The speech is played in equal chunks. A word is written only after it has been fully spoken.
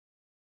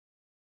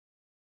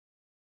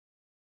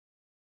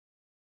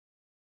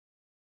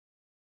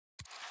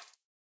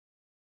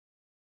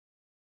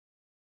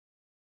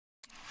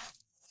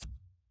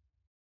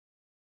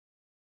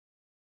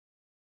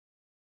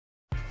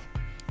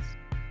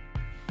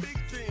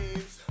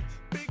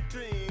Big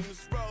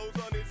dreams, rolls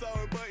on his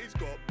own, but he's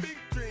got big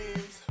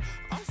dreams.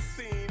 I've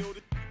seen all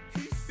the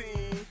he's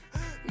seen.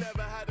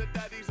 Never had a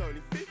dad, he's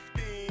only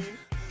 15.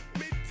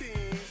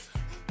 Mid-teens,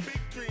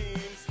 big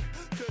dreams.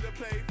 Could have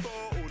played for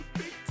all the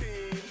big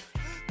teams.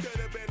 Could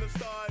have been a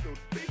star in all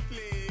the big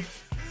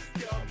leagues.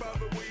 Young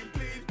brother, will you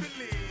please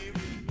believe?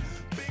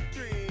 Big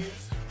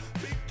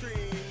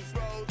dreams,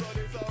 rolls on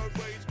his own,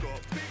 but he's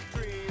got big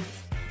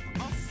dreams.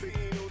 I've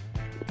seen all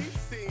he's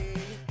seen.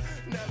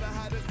 Never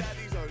had a dad,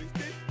 he's only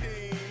 15.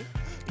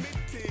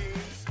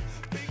 Mid-teens,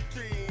 big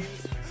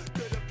dreams.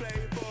 Could have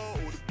played for all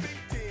the big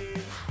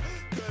teams.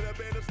 Could have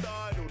been a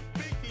star in all the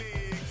big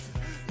leagues.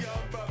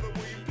 Young brother,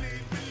 will you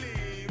please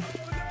believe?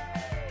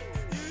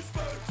 You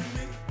spoke to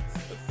me,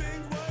 and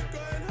things weren't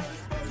going how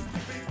it's supposed to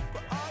be.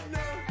 But I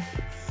know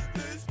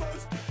that it's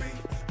supposed to be.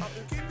 I've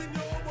been keeping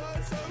your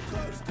word so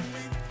close to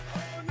me.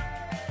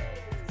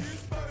 You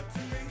spoke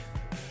to me,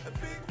 and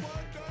things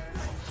weren't going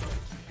how it's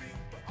supposed to be.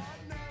 But I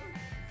know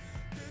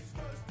that it's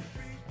supposed to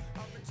be.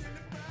 I've been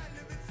chilling back,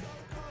 living so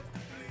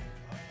comfortably.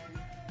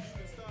 You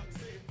can start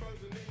sitting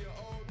frozen in your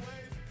old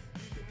ways.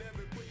 You can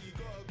never quit, you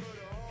gotta go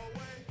the whole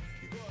way.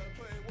 You gotta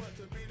put in work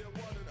to be the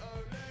one and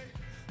only.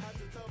 Had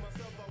to tell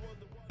myself I was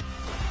the one.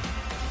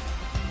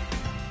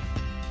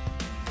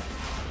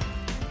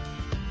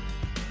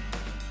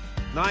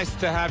 Nice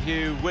to have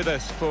you with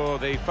us for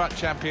the FUT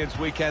Champions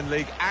Weekend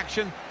League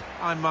action.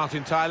 I'm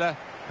Martin Tyler,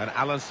 and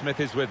Alan Smith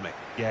is with me.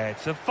 Yeah,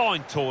 it's a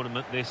fine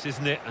tournament, this,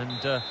 isn't it?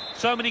 And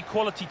so many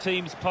quality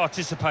teams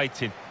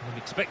participating. I'm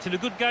expecting a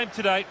good game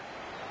today.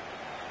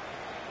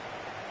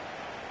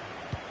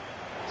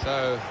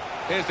 So,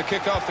 here's the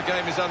kick-off. The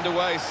game is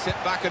underway. Sit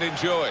back and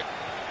enjoy.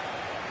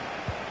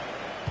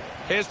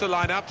 Here's the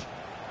lineup.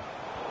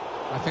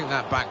 I think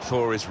that back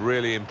four is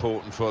really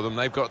important for them.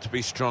 They've got to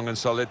be strong and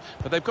solid,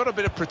 but they've got a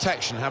bit of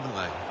protection, haven't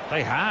they?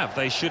 They have.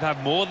 They should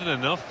have more than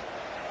enough.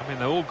 I mean,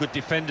 they're all good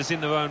defenders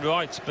in their own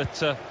rights,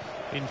 but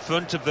in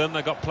front of them,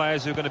 they've got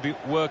players who are going to be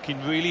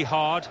working really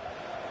hard.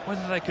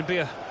 Whether they can be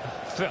a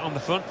threat on the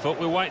front foot,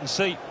 we'll wait and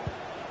see.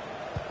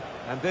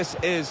 And this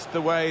is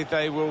the way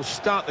they will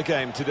start the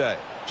game today.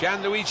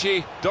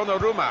 Gianluigi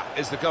Donnarumma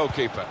is the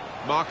goalkeeper.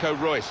 Marco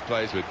Reus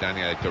plays with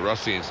Daniele De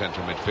Rossi in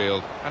central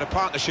midfield. And a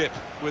partnership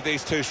with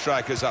these two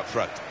strikers up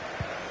front.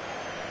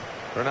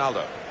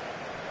 Ronaldo.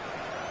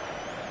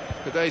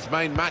 Today's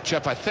main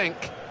matchup, I think,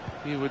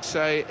 you would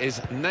say, is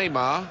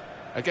Neymar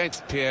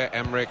against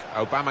Pierre-Emerick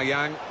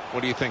Aubameyang.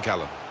 What do you think,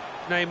 Alan?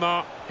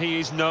 Neymar, he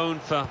is known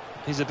for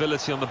his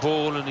ability on the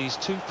ball and his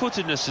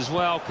two-footedness as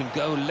well. Can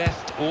go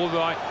left or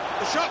right.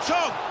 The shot's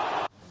on!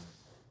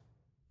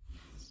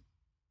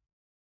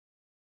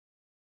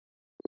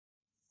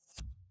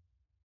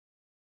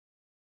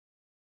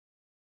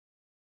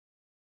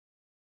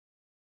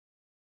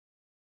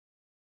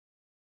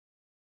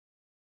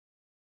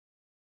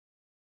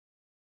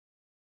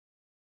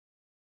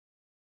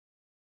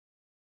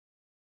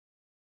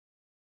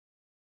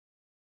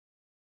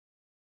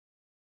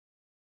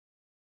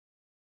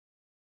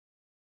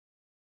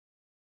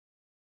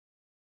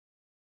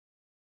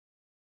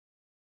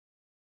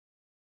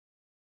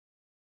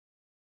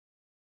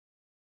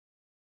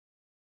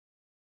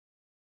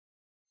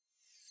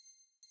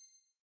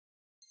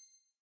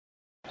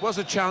 Was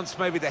a chance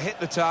maybe to hit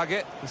the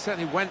target. He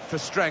certainly went for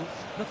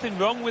strength. Nothing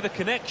wrong with a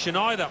connection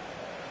either.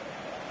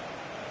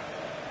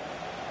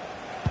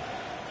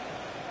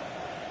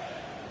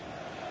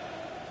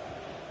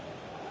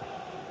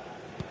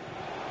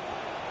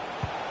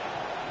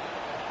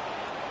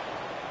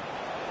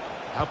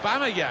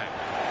 Aubameyang.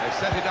 They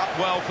set it up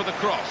well for the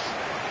cross.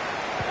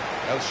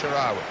 El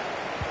Shaarawy.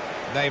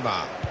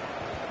 Neymar.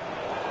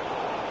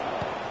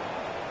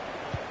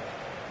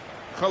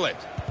 Gullit.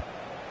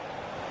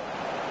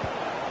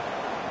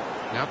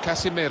 Now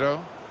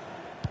Casemiro.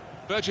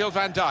 Virgil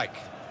van Dijk.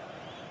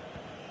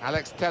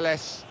 Alex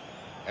Telles.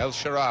 El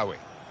Shaarawy.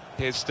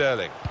 Here's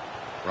Sterling.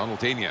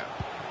 Ronaldinho.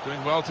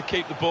 Doing well to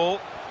keep the ball.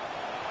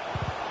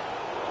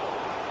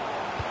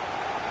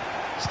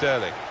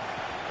 Sterling.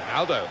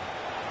 Ronaldo.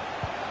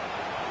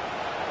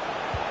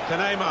 To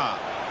Neymar.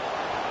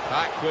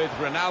 Back with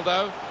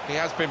Ronaldo. He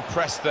has been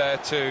pressed there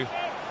to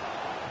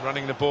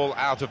running the ball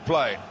out of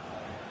play.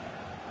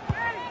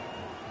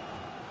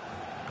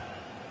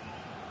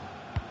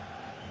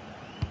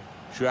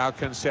 João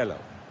Cancelo.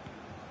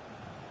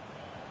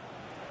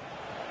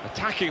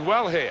 Attacking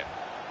well here.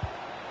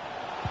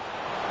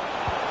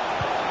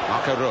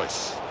 Marco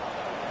Reus.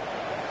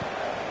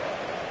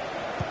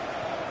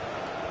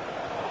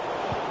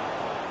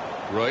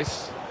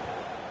 Reus.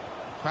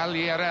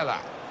 Quagliarella.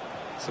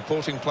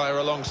 Supporting player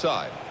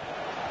alongside.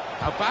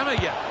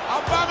 Aubameyang.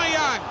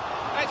 Aubameyang!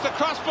 It's the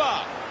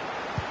crossbar.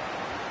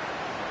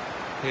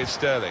 Here's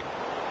Sterling.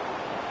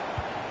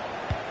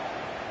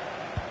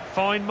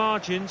 Fine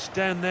margins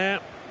down there.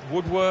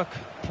 Woodwork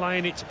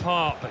playing its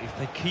part, but if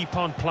they keep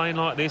on playing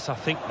like this, I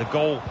think the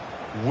goal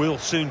will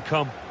soon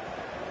come.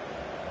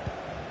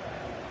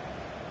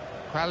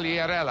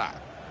 Quagliarella.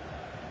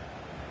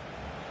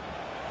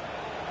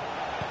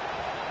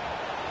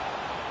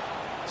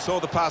 saw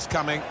the pass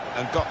coming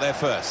and got there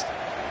first.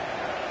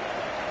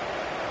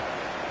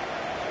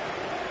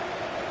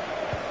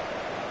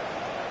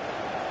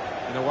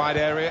 In a wide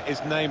area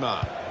is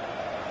Neymar.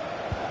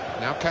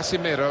 Now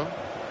Casemiro.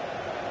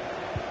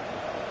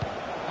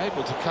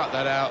 Able to cut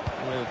that out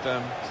with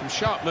some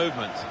sharp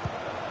movement.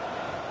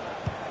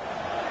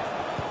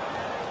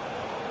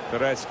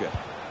 Goretzka.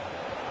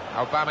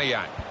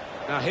 Aubameyang.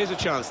 Now here's a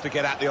chance to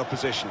get at the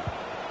opposition.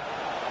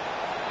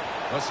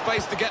 Well,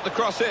 space to get the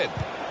cross in.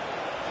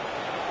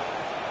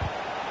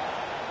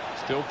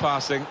 Still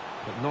passing,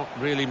 but not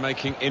really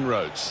making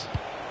inroads.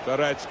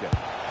 Goretzka.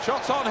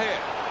 Shots on here.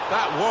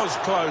 That was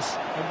close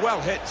and well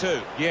hit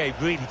too. Yeah,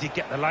 he really did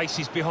get the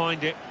laces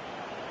behind it.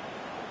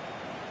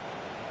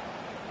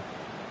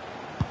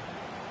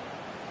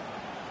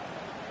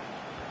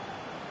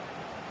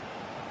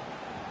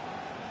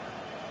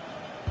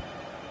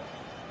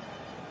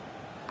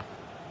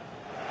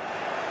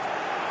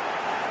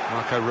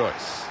 Marco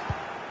Reus.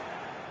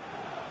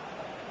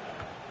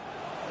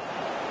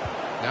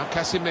 Now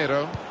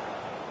Casemiro.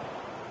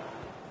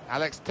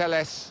 Alex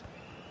Telles.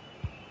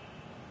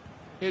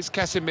 Here's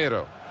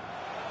Casemiro.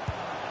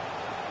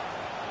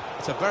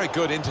 It's a very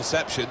good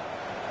interception.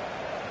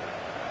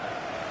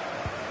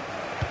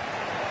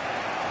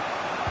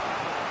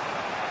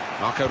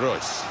 Marco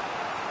Reus.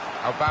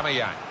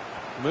 Aubameyang.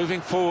 Moving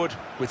forward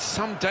with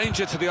some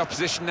danger to the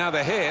opposition now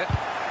they're here.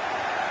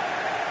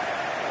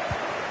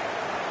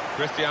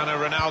 Cristiano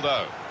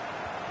Ronaldo.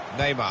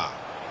 Neymar.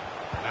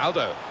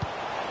 Ronaldo.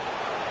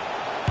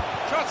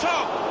 Shot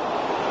on!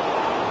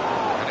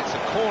 And it's a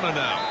corner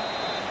now.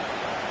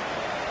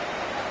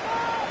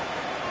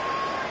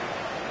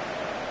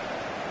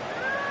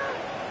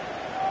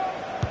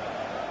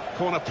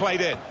 Corner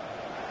played in.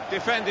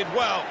 Defended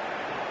well.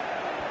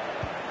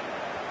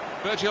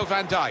 Virgil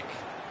van Dijk.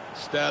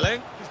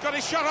 Sterling. He's got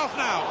his shot off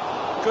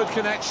now. Good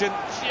connection.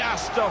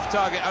 Just off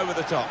target over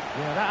the top.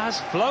 Yeah, that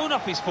has flown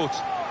off his foot.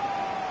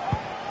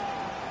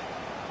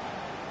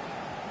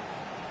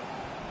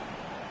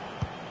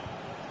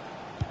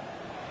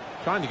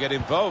 Trying to get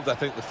involved, I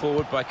think, the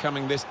forward by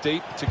coming this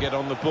deep to get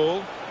on the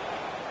ball.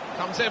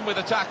 Comes in with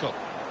a tackle.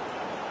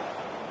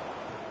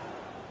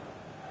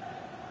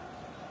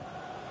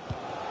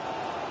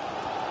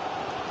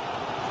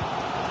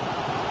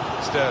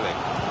 Sterling.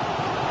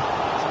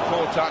 It's a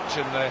poor touch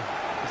and the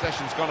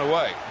possession's gone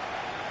away.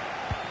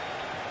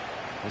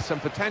 There's some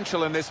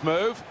potential in this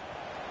move.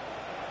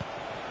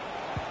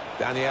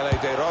 Daniele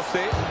De Rossi.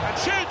 And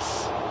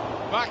shoots!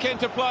 Back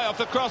into play off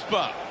the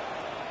crossbar.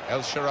 El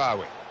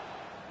Shaarawy.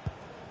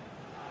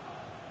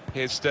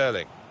 Here's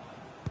Sterling.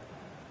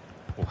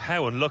 Well,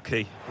 how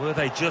unlucky were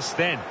they just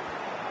then?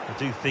 I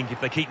do think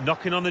if they keep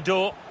knocking on the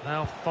door,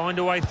 they'll find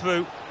a way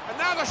through. And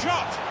now the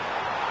shot!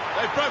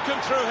 They've broken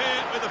through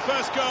here with the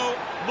first goal.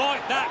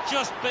 Might that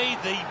just be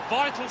the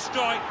vital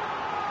strike?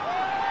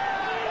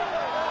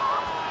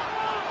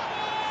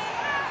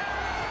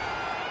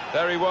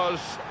 There he was,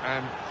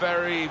 and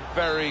very,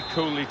 very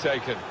coolly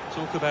taken.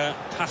 Talk about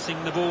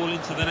passing the ball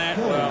into the net.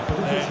 Well,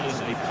 there is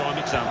a prime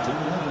example.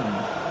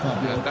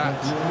 And that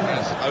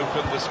has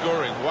opened the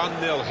scoring.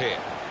 1-0 here.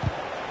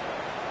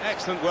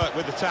 Excellent work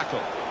with the tackle.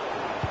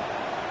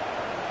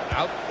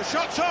 Out. The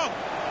shot's on!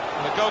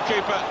 And the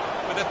goalkeeper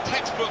with a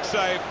textbook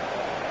save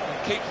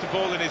and keeps the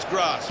ball in his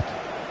grasp.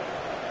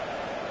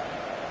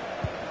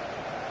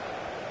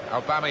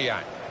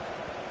 Aubameyang.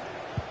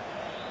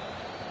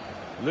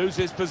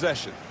 Loses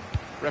possession.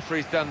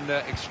 Referee's done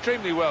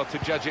extremely well to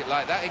judge it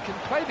like that. He can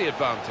play the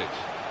advantage.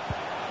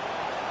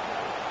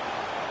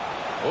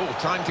 Oh,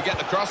 time to get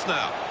the cross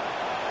now.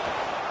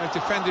 They've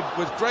defended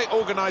with great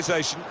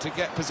organisation to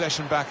get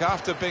possession back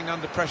after being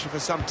under pressure for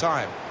some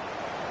time.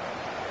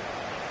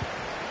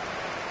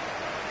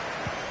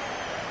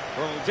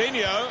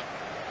 Ronaldinho.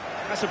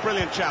 That's a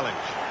brilliant challenge.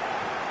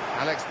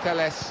 Alex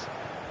Telles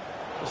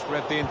just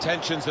read the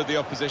intentions of the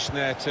opposition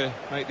there to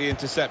make the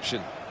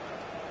interception.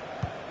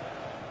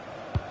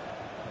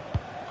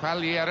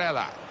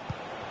 Quagliarella.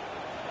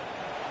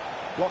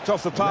 Blocked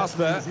off the pass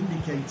there.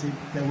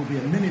 There will be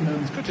a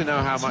minimum. It's good to know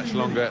how much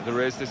longer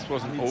there is. This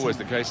wasn't always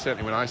the case,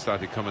 certainly when I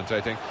started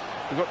commentating.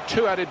 We've got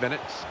 2 added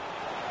minutes.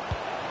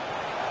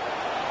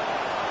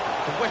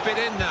 To whip it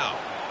in now.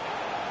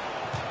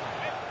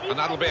 And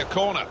that'll be a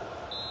corner.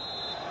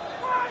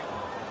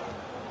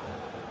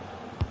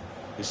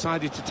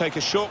 Decided to take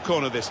a short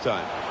corner this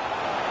time.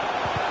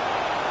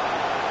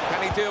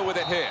 Can he deal with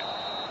it here?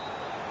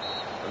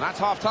 And that's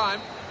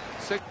half-time.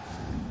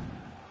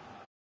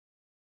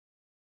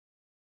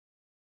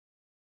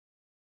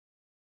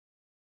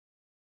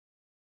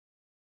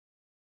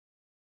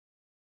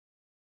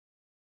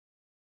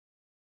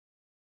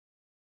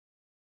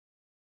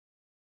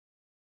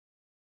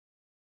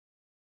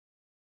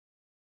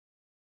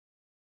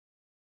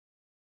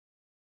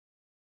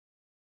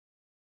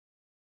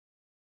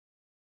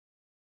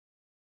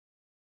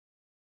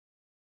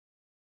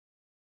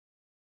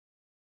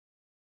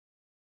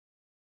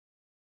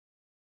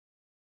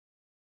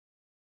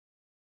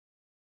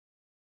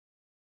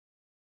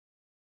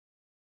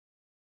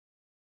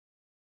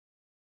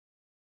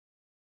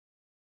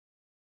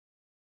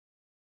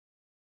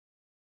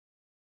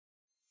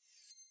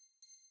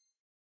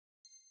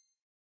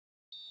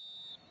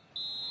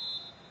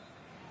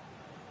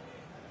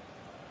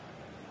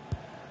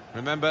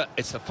 Remember,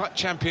 it's the FUT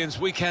Champions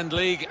Weekend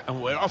League,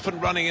 and we're off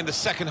and running in the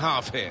second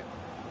half here.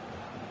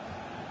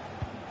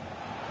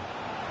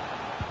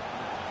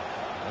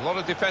 A lot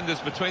of defenders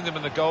between them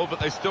and the goal, but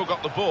they've still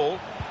got the ball.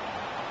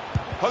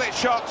 Pull it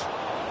shot.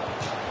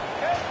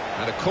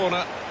 And a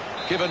corner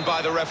given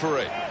by the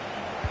referee.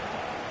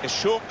 A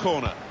short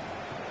corner.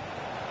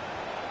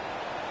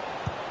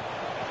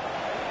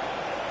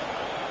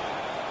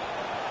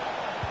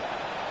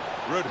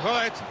 Ruud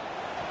Gullit.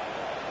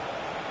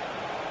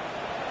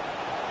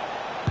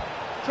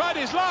 Tried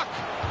his luck.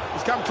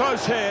 He's come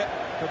close here,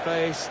 but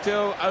they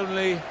still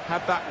only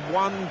had that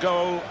one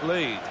goal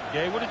lead.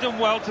 Yeah, he would have done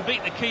well to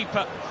beat the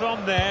keeper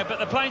from there, but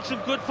they're playing some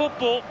good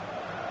football.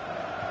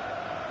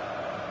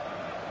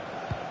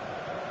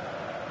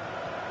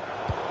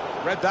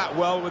 Read that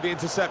well with the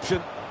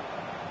interception.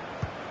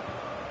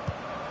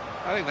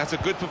 I think that's a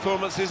good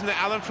performance, isn't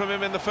it, Alan, from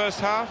him in the first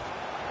half?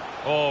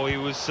 Oh, he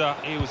was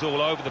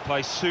all over the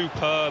place,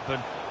 superb,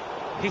 and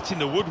hitting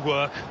the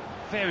woodwork.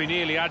 Very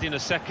nearly adding a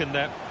second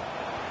there.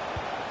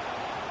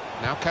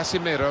 Now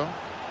Casemiro.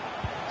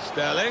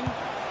 Sterling.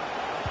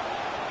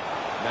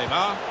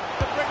 Neymar.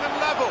 To bring them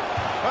level.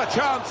 A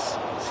chance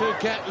to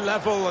get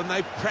level, and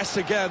they press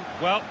again.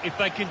 Well, if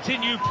they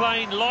continue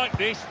playing like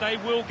this, they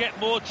will get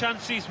more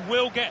chances,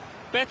 will get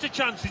better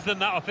chances than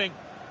that, I think.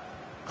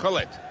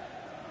 Gullit.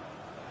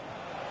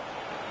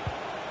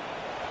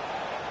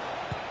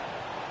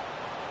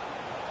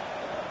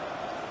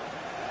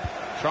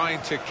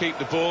 Trying to keep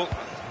the ball.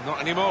 Not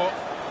anymore.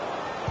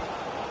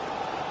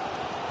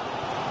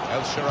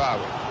 El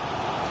Shaarawy.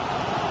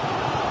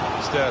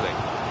 Sterling.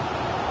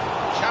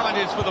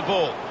 Challenges for the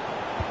ball.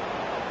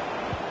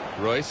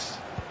 Royce.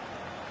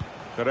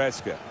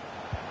 Goretzka.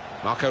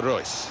 Marco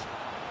Royce.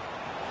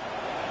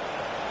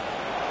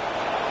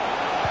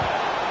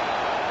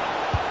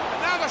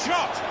 Now the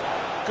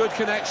shot. Good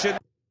connection.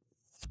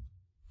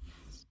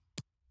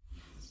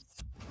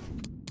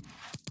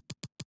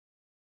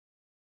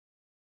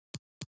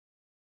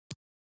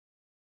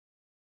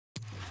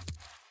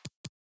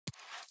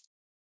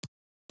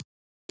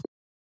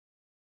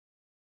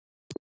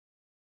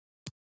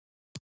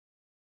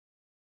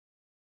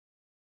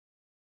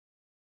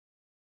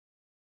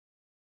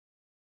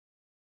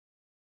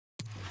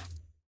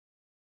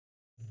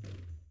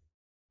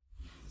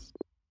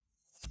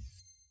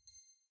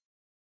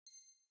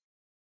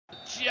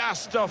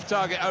 Just off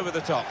target, over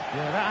the top.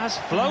 Yeah, that has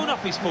flown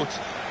off his foot.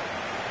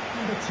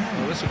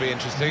 Well, this will be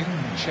interesting.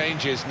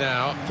 Changes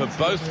now for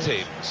both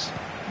teams.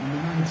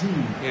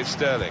 Here's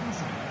Sterling.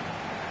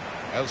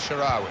 El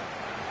Shaarawy.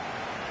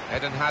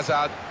 Eden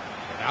Hazard.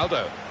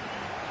 Ronaldo.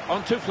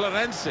 On to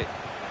Florenzi.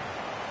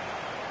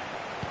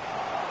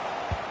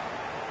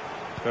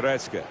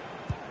 Goretzka.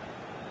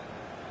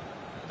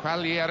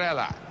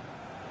 Quagliarella.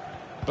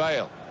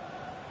 Bale.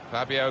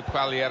 Fabio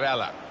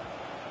Quagliarella.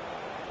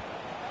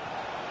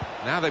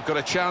 Now they've got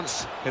a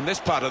chance in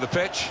this part of the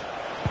pitch.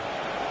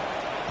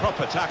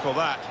 Proper tackle,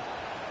 that.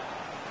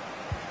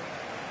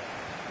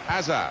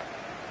 Hazard.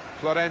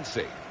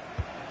 Florenzi.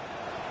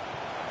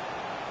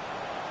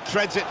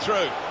 Threads it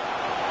through.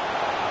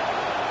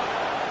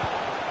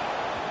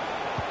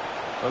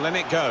 Well, then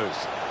it goes.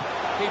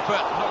 Keeper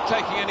not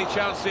taking any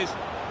chances,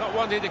 not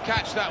wanting to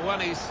catch that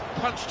one. He's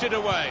punched it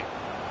away.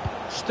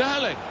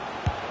 Sterling.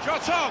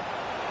 Shot on.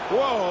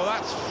 Whoa,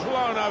 that's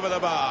flown over the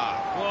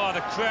bar. Oh,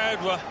 the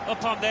crowd were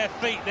up on their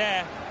feet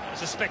there.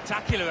 It's a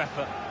spectacular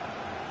effort.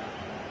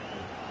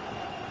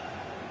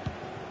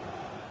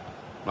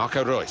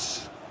 Marco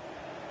Royce.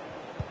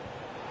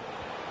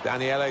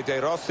 Daniele De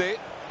Rossi.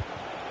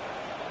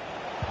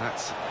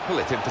 That's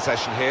Gullit in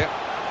possession here.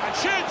 And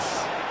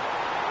shoots!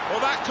 Well,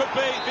 that could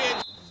be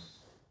the...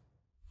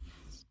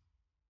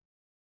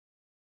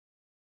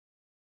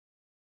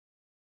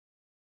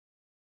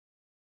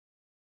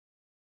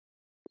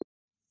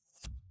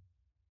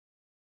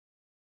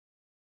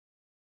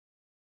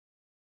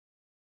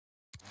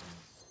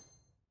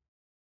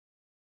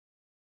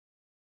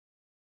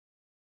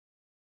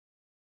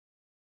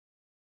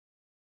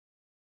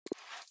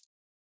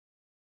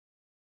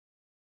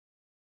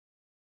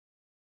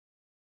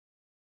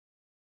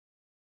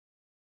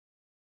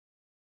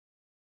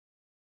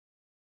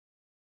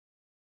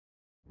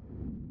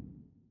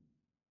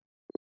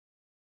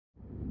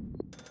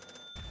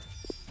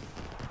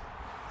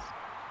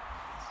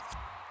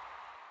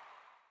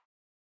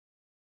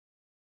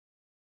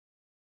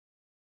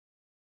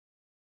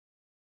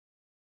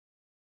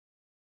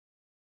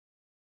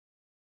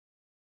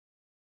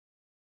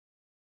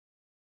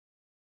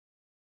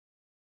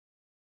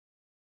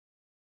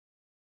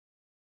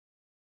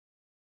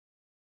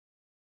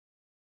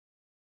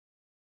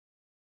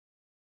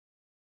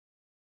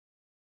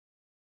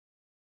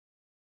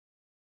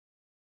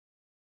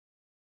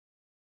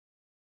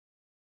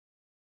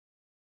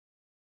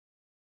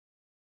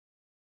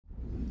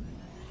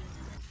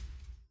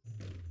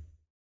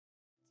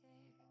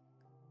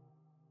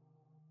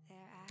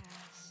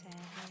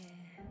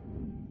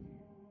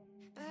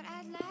 But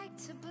I'd like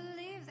to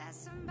believe that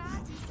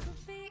somebody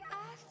could be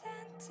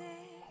authentic.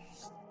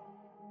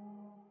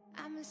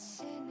 I'm a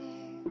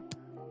cynic,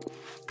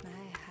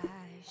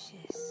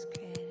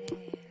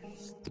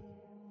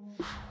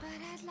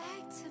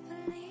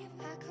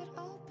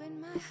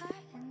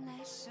 heart and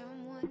there's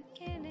someone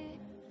in it.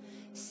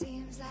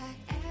 Seems like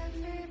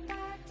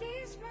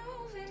everybody's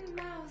moving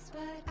mouths,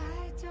 but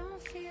I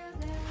don't feel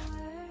their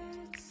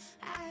words.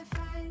 I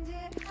find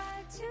it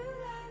hard to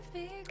love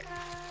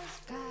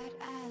because God,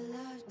 I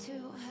love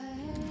to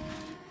hurt.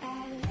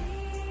 At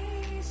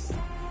least I'm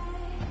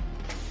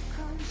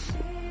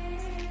consistent.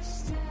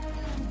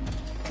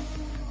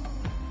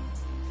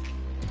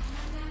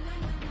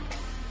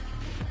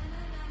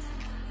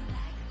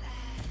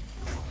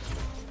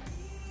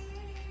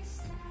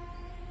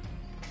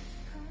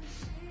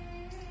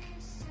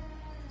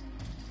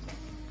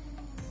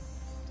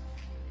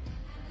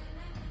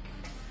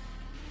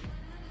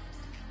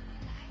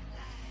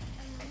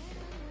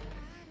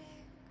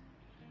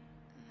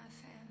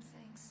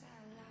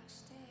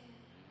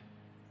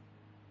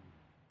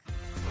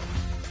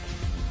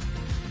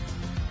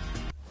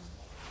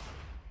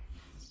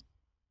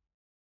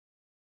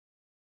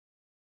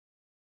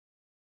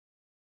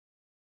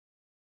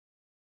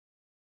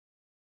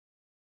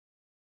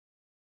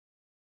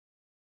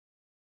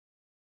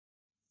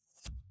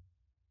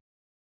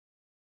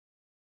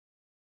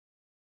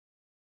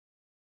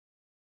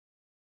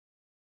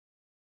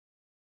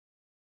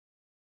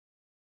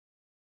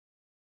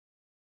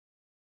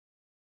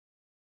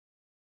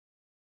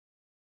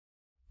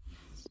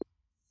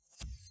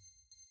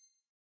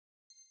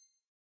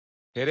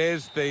 It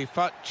is the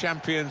FUT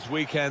Champions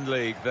Weekend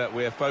League that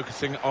we're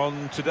focusing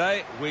on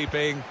today, we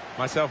being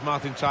myself,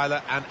 Martin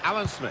Tyler, and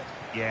Alan Smith.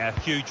 Yeah,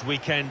 huge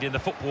weekend in the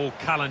football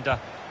calendar.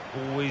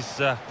 Always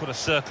put a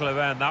circle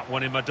around that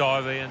one in my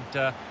diary,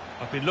 and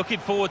I've been looking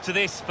forward to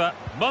this for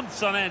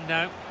months on end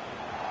now.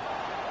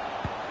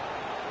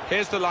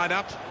 Here's the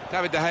lineup.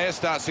 David De Gea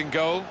starts in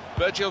goal.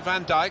 Virgil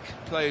van Dijk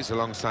plays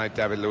alongside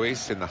David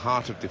Luiz in the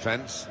heart of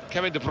defence.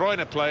 Kevin De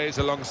Bruyne plays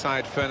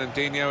alongside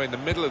Fernandinho in the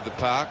middle of the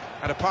park,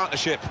 and a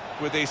partnership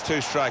with these two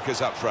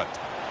strikers up front.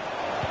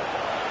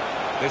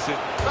 This is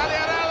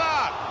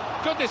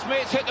Vallarella! Goodness me,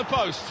 it's hit the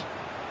post.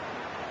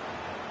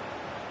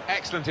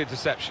 Excellent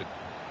interception.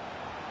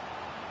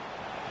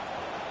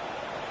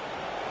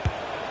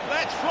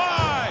 Let's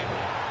fly!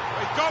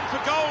 We've gone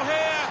for goal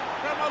here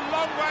from a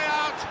long way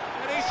out,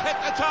 and he's hit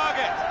the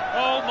target.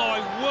 Oh my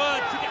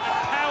word, to get the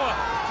power,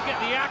 to get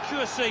the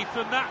accuracy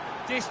from that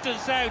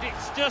distance out,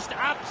 it's just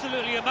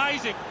absolutely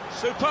amazing.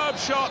 Superb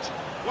shot,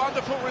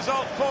 wonderful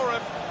result for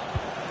him.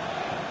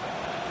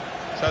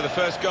 So the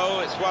first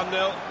goal, it's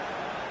 1-0.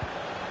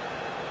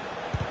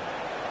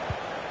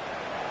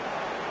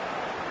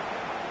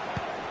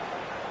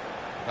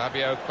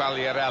 Fabio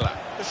Quagliarella.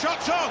 The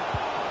shot's on!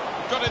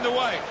 Got in the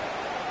way.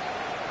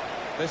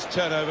 This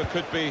turnover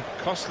could be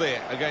costly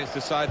against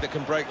a side that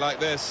can break like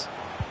this.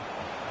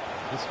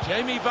 It's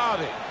Jamie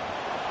Vardy.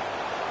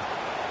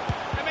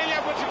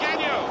 Emilio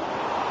Butragueño.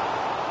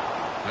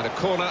 And a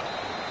corner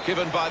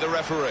given by the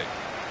referee.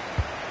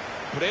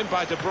 Put in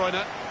by De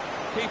Bruyne.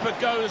 Keeper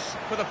goes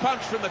for the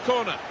punch from the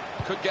corner.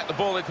 Could get the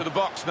ball into the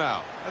box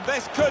now. And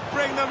this could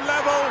bring them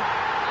level.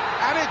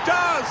 And it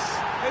does!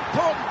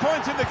 Important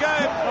point in the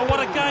game. Oh, what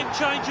a game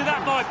changer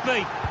that might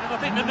be. And I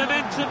think the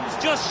momentum's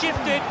just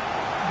shifted.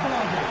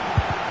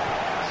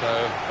 So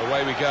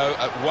away we go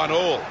at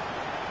 1-1.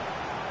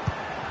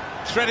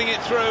 Threading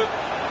it through.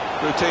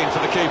 Routine for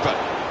the keeper.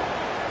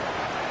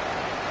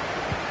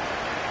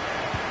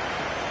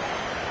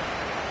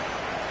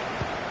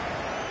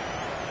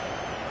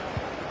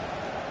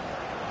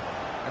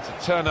 That's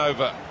a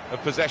turnover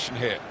of possession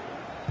here.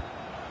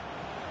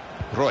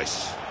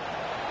 Royce.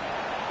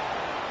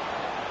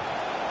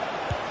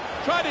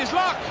 Tried his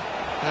luck.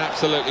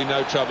 Absolutely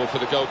no trouble for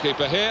the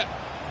goalkeeper here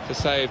to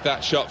save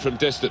that shot from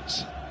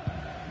distance.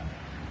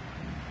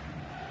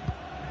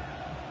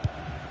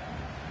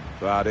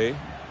 Vardy.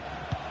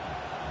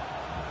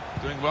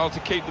 Doing well to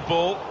keep the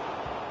ball.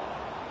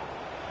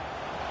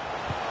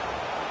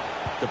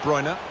 De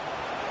Bruyne.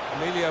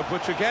 Emilio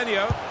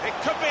Butragueño. It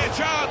could be a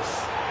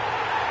chance.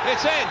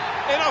 It's in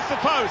off the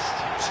post.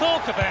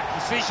 Talk about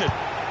precision.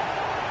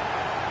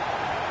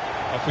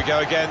 Off we go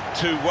again,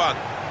 2-1.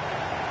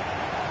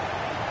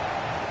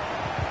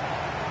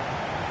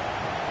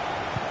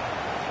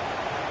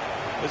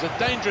 There's a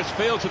dangerous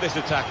feel to this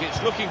attack.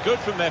 It's looking good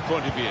from their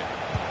point of view.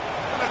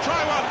 And a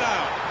try one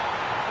now.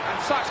 And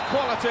such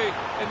quality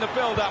in the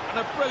build-up and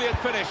a brilliant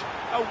finish.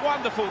 A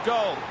wonderful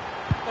goal.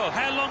 Well,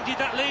 how long did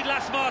that lead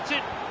last,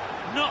 Martin?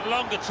 Not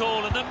long at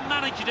all, and the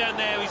manager down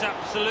there is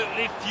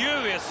absolutely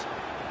furious.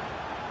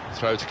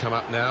 Throw to come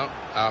up now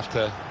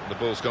after the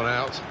ball's gone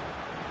out.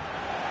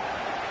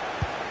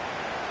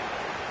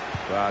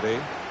 Vardy.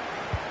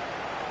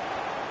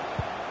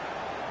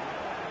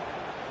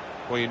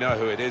 Well, you know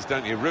who it is,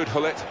 don't you? Ruud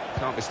Gullit,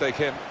 can't mistake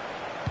him.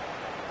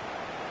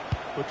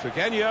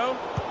 Butragueño.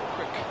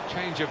 Quick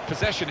change of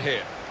possession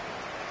here.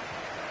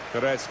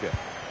 Goretzka.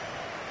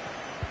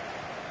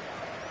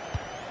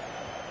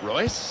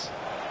 Royce.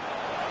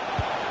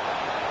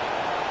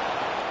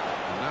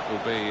 And that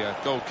will be a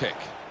goal kick.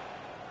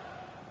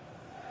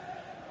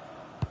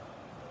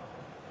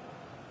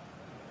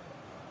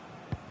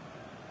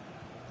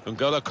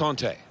 N'Golo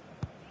Kanté.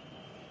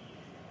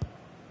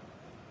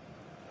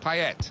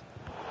 Payet.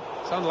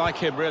 It's unlike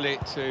him, really,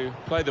 to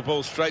play the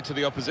ball straight to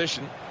the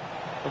opposition.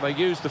 Well, they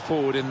use the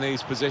forward in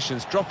these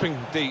positions, dropping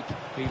deep.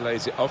 He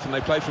lays it off and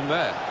they play from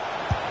there.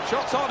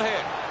 Shots on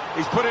here.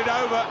 He's put it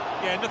over.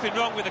 Yeah, nothing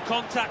wrong with the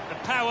contact, the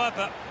power,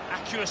 but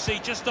accuracy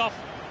just off.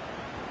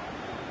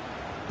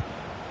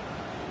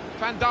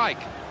 Van Dijk.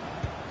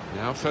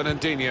 Now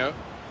Fernandinho.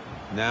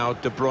 Now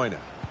De Bruyne.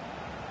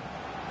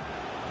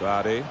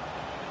 Vardy.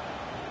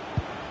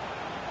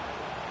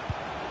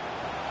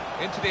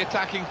 Into the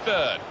attacking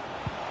third.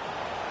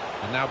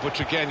 And now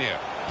Butragueño.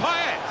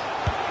 Payet!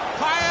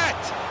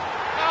 Payet!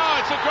 Oh,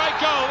 it's a great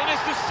goal, and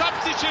it's the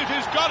substitute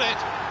who's got it,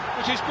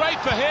 which is great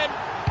for him.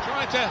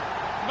 Trying to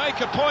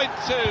make a point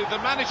to the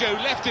manager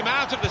who left him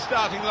out of the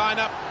starting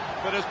lineup,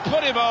 but has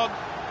put him on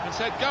and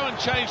said, go and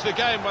change the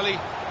game. Well,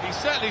 he's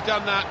certainly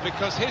done that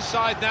because his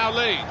side now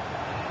lead.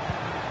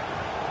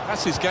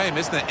 That's his game,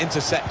 isn't it?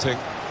 Intercepting.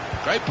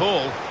 Great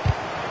ball.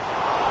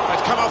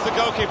 It's come off the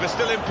goalkeeper,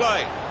 still in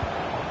play.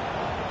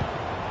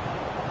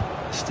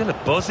 Still a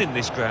buzz in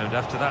this ground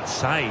after that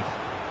save.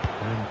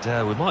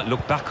 And we might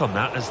look back on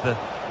that as the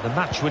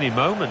match-winning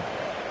moment.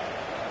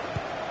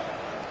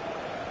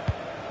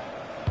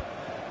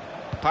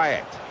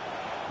 Payet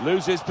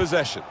loses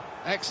possession.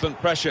 Excellent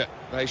pressure.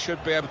 They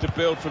should be able to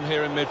build from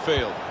here in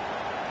midfield.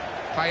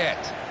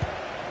 Payet.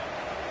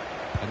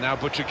 And now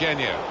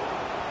Butragueño.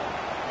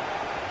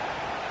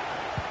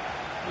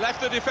 Left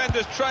the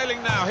defenders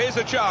trailing now. Here's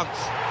a chance.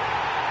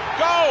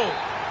 Goal!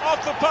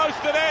 Off the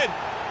post and in.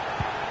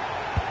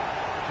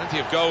 Plenty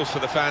of goals for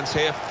the fans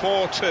here.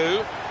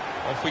 4-2.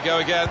 Off we go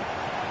again.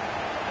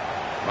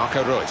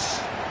 Marco Reus.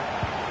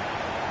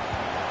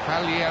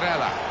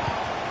 Quagliarella.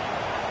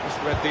 Just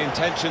read the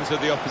intentions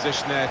of the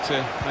opposition there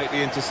to make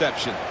the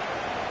interception.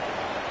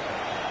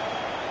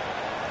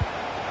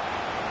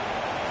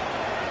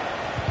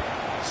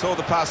 Saw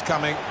the pass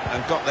coming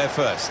and got there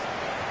first.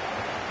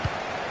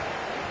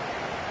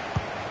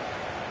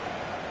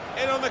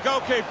 In on the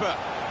goalkeeper.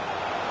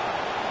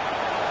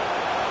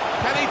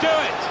 Can he do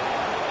it?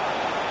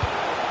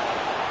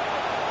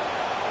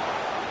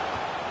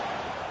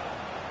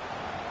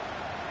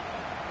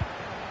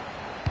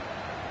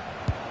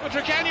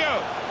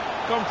 Butragueño.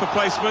 Gone for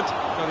placement,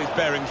 got his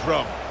bearings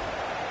wrong.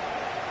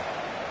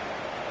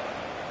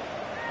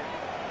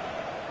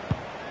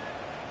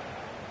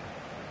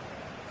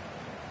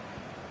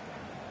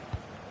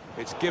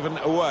 It's given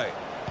away.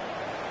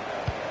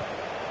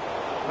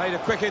 Made a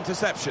quick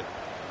interception.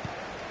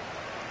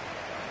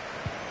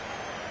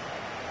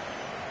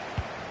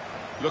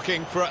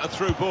 Looking for a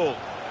through ball.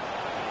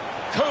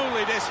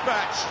 Coolly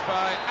dispatched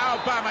by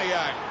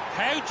Aubameyang.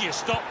 How do you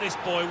stop this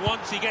boy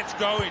once he gets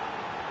going?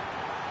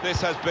 This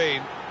has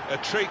been a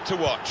treat to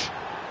watch.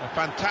 A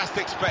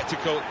fantastic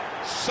spectacle.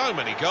 So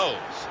many goals.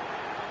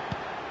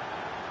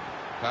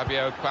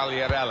 Fabio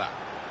Quagliarella.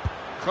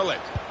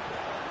 Gullit.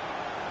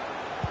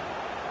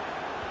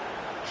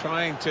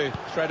 Trying to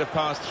thread a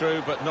pass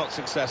through, but not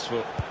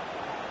successful.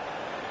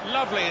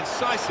 Lovely,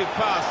 incisive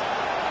pass.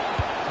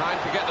 Time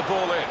to get the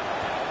ball in.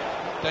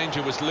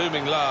 Danger was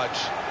looming large,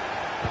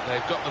 but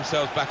they've got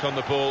themselves back on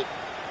the ball.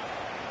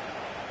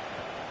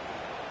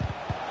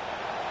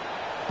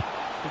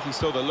 I think he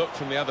saw the look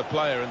from the other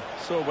player and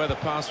saw where the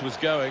pass was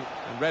going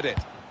and read it.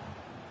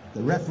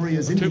 The referee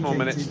has 2 more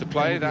minutes to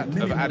play, that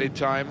of added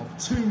time. Of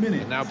 2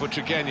 minutes. And now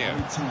Butragueño.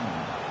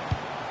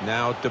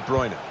 Now De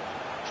Bruyne.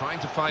 Trying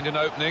to find an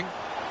opening.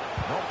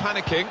 Not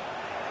panicking.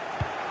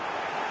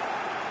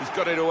 He's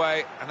got it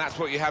away, and that's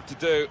what you have to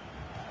do.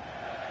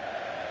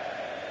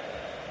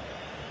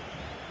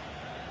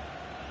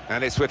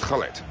 And it's with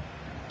Gullit.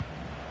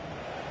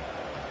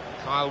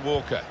 Kyle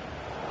Walker.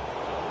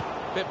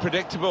 Bit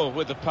predictable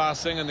with the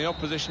passing, and the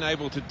opposition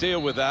able to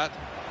deal with that.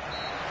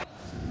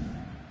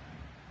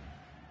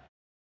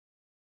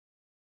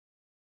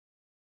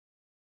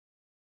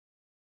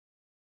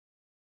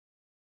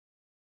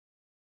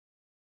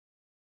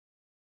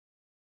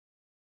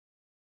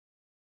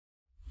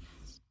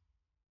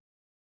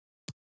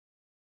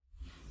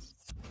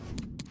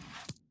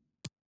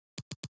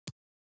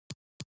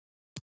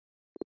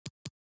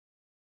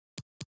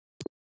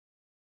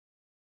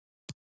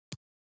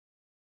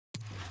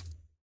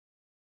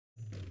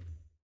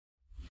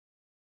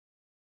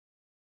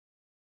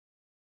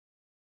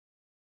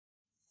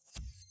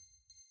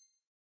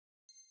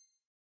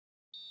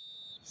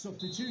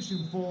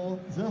 Substitution for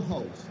the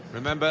host.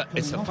 Remember,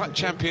 it's the FUT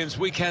Champions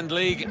Weekend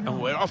League,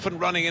 and we're off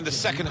and running in the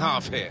second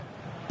half here.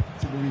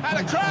 And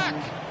a crack!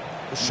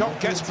 The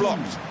shot gets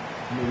blocked.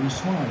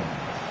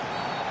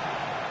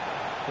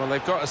 Well,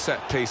 they've got a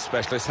set-piece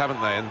specialist,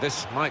 haven't they? And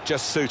this might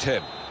just suit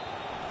him.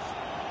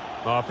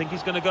 Well, I think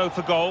he's going to go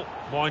for goal.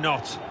 Why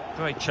not?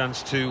 Great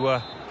chance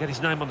to get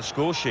his name on the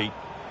score sheet.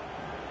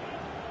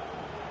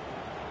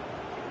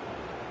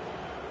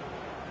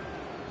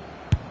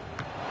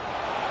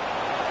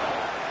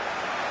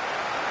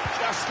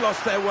 Just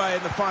lost their way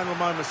in the final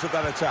moments of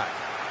that attack.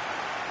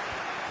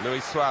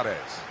 Luis Suarez.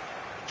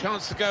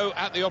 Chance to go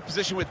at the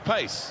opposition with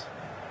pace.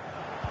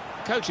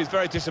 Coach is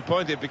very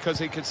disappointed because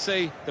he could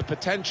see the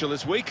potential,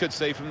 as we could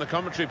see from the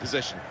commentary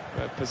position.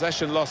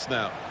 Possession lost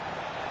now.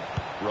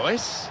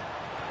 Royce.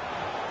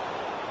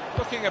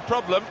 Looking a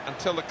problem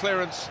until the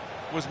clearance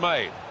was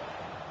made.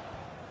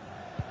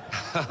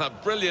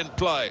 Brilliant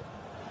play.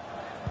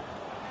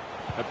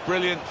 A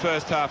brilliant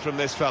first half from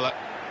this fella.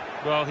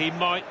 Well, he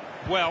might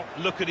well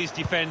look at his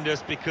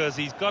defenders because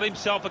he's got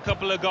himself a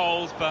couple of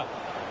goals, but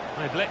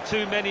they've let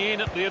too many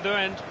in at the other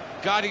end.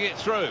 Guiding it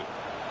through.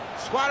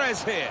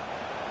 Suarez here.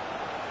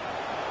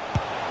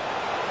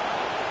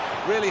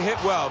 Really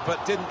hit well,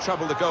 but didn't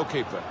trouble the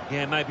goalkeeper.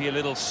 Yeah, maybe a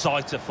little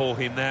sighter for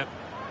him there.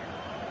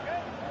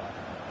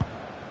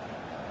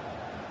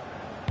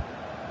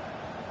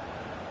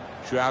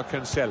 Joao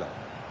Cancelo.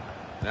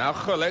 Now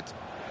Gullit.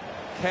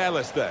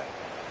 Careless there.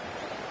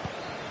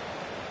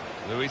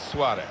 Luis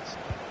Suarez.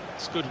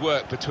 It's good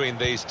work between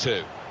these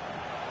two.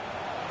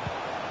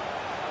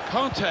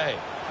 Conte.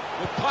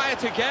 With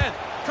Payet again.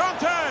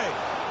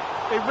 Conte!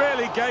 He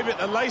really gave it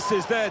the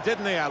laces there,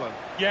 didn't he, Alan?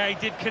 Yeah, he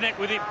did connect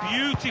with it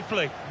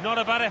beautifully. Not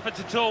a bad effort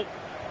at all.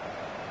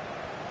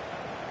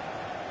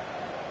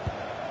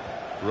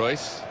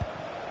 Royce.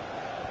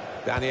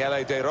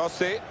 Daniele De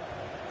Rossi.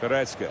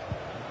 Goretzka.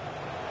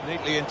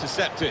 Neatly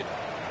intercepted.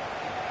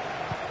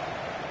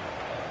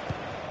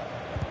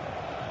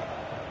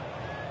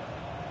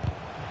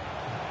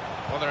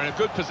 Well, they're in a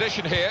good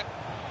position here.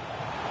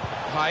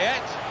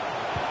 Payet.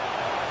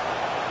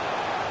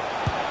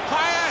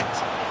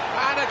 Payet!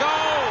 And a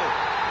goal!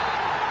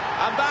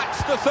 And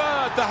that's the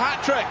third, the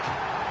hat-trick.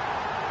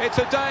 It's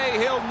a day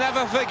he'll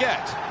never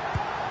forget.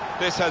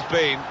 This has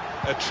been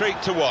a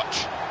treat to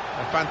watch.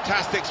 A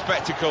fantastic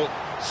spectacle.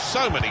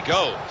 So many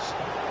goals.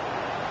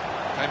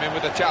 Came in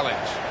with a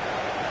challenge.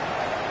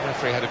 The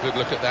referee had a good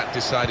look at that,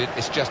 decided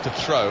it's just a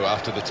throw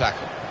after the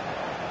tackle.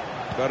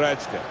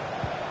 Goretzka.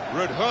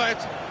 Ruud Gullit.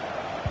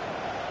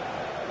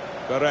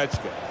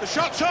 Goretzka. The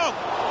shot's on!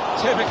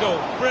 Typical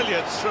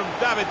brilliance from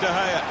David De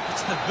Gea.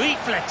 It's the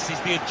reflexes,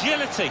 the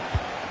agility.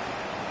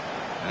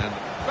 And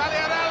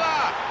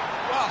Vallarella!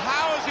 Well,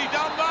 how has he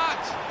done that?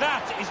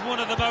 That is one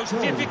of the most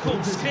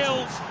difficult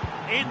skills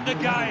in the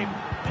game.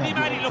 And he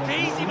made it look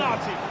easy,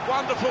 Martin.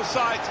 Wonderful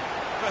sight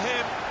for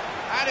him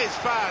and his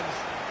fans.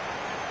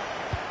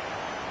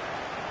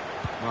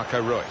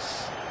 Marco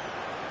Reus.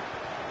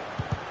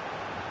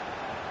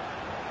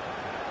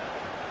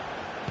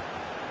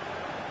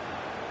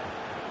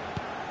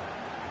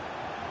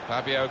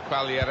 Fabio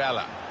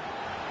Quagliarella.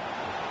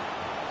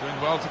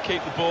 Doing well to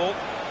keep the ball.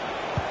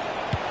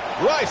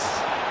 Reus!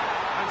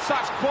 And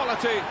such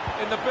quality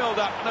in the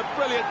build-up and a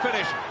brilliant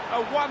finish.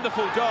 A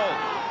wonderful goal.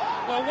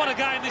 Well, what a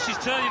game this is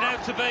turning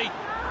out to be.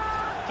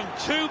 From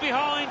two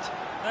behind,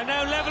 they're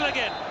now level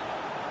again.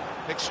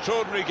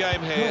 Extraordinary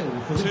game here.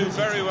 Two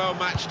very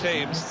well-matched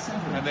teams,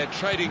 and they're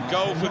trading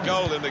goal for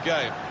goal in the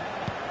game.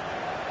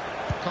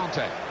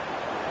 Conte.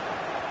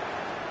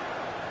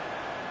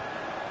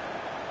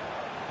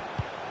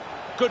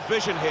 Good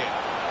vision here.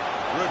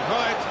 Ruud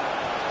Gullit.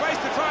 Space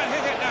to try and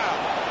hit it now.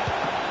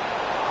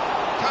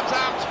 Comes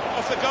out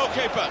off the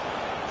goalkeeper.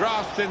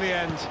 Grasped in the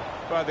end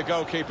by the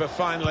goalkeeper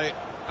finally,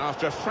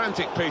 after a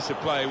frantic piece of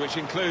play which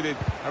included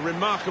a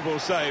remarkable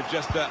save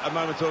just a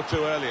moment or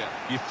two earlier.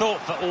 You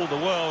thought for all the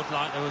world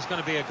like there was going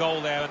to be a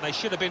goal there, and they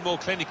should have been more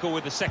clinical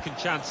with the second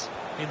chance.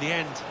 In the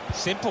end,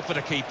 simple for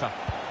the keeper.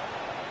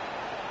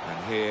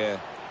 And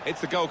here, it's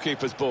the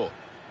goalkeeper's ball.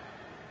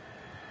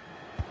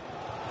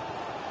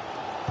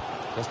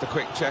 Just a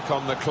quick check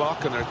on the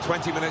clock, and there are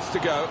 20 minutes to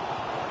go.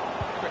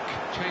 Quick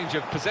change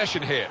of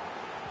possession here.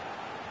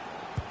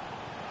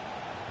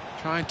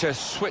 Trying to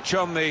switch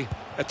on the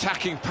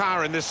attacking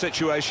power in this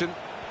situation.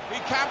 He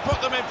can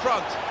put them in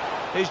front.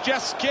 He's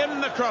just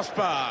skimmed the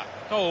crossbar.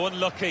 Oh,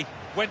 unlucky.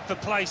 Went for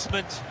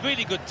placement.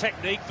 Really good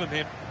technique from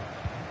him.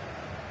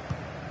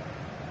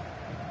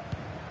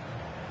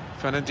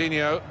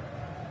 Fernandinho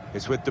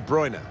is with De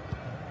Bruyne.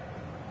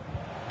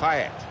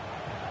 Payet.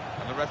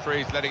 And the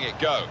referee's letting it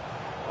go.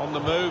 On the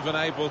move and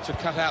able to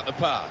cut out the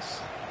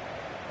pass.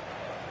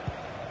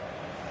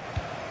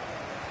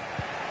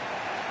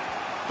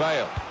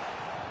 Bale.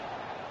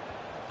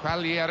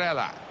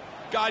 Quagliarella.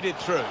 Guided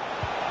through.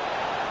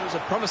 It was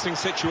a promising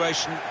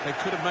situation. They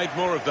could have made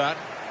more of that.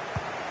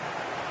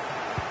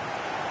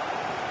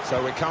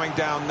 So we're coming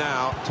down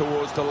now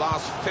towards the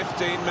last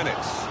 15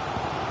 minutes.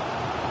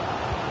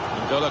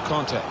 N'Golo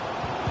Conte.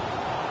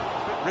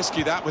 Bit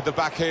risky that with the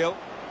back heel.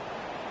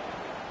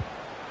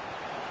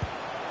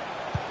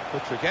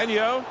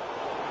 Butragueño.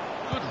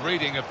 Good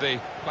reading of the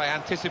play,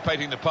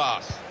 anticipating the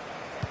pass.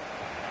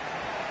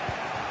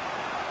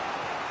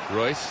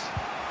 Royce.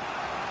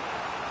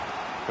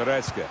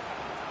 Goretzka.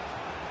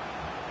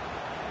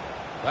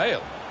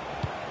 Bale.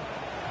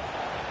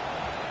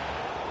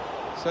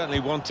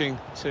 Certainly wanting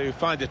to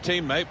find a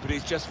teammate, but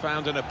he's just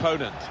found an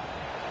opponent.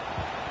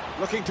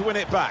 Looking to win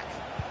it back.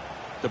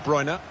 De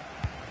Bruyne.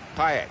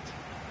 Payet.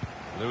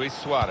 Luis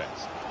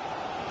Suarez.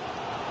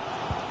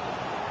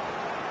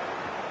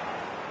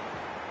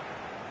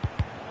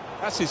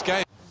 That's his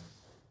game.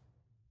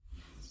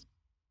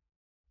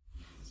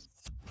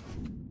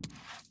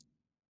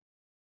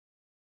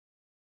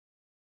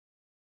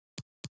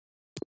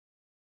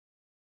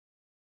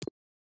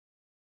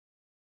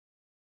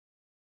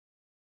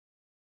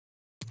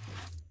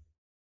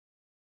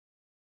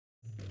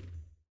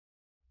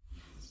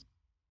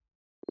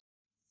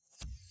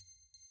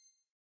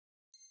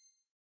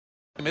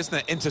 isn't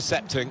it,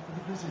 intercepting.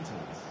 For the visitors.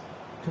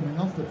 Coming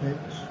off the pitch.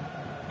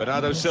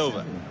 Bernardo number Silva.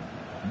 7,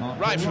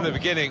 Marco Right from the Rose.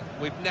 beginning,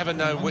 we've never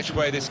known which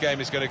way this game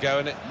is going to go,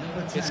 and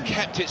it's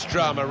kept its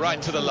drama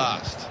right to the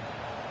last.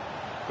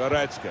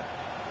 Goretzka.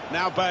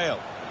 Now Bale.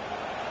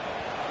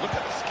 Look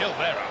at the skill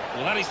there.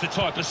 Well, that is the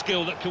type of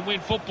skill that can win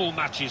football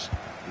matches.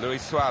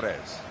 Luis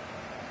Suarez.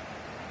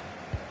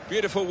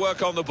 Beautiful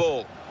work on the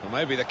ball. Well,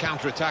 maybe the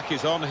counter-attack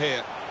is on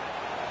here.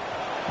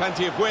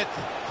 Plenty of width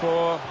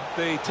for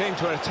the team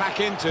to attack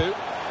into.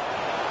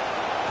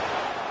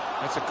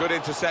 That's a good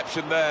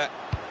interception there.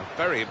 A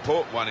very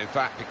important one, in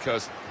fact,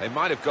 because they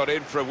might have got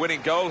in for a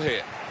winning goal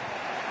here.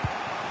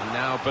 And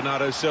now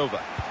Bernardo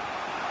Silva.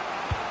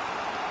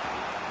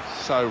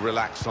 So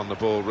relaxed on the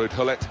ball, Ruud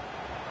Gullit.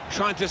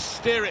 Trying to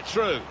steer it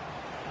through.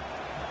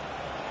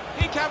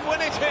 He can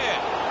win it here.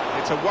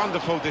 It's a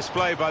wonderful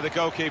display by the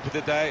goalkeeper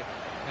today,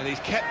 and he's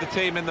kept the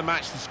team in the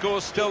match. The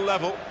score's still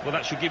level. Well,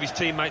 that should give his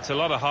teammates a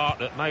lot of heart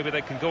that maybe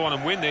they can go on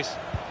and win this.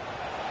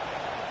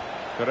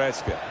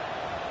 Goretzka.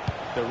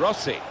 De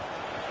Rossi.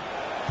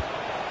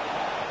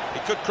 He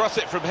could cross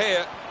it from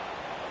here.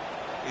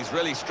 He's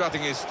really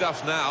strutting his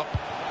stuff now.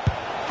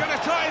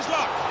 Gonna try his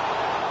luck.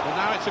 Well,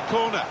 now it's a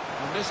corner.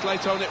 And this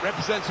late on, it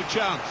represents a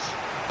chance.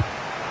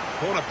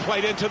 Corner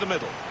played into the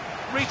middle.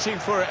 Reaching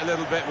for it a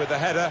little bit with the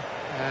header,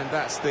 and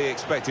that's the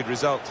expected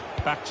result.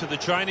 Back to the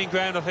training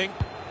ground, I think.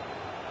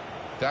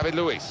 David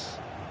Luiz.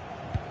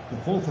 The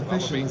fourth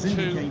official be has 2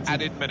 indicated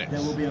added minutes.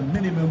 there will be a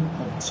minimum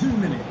of 2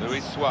 minutes.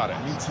 Luis Suarez.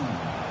 Any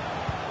time.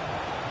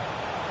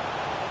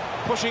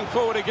 Pushing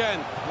forward again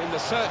in the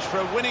search for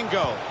a winning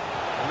goal.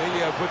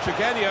 Emilio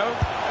Butragueño,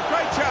 a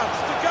great chance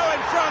to go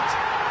in front,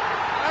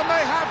 and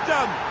they have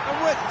done. And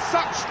with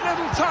such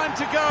little time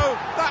to go,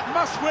 that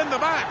must win the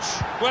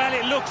match. Well,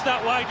 it looks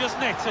that way,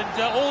 doesn't it?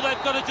 And all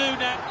they've got to do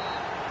now...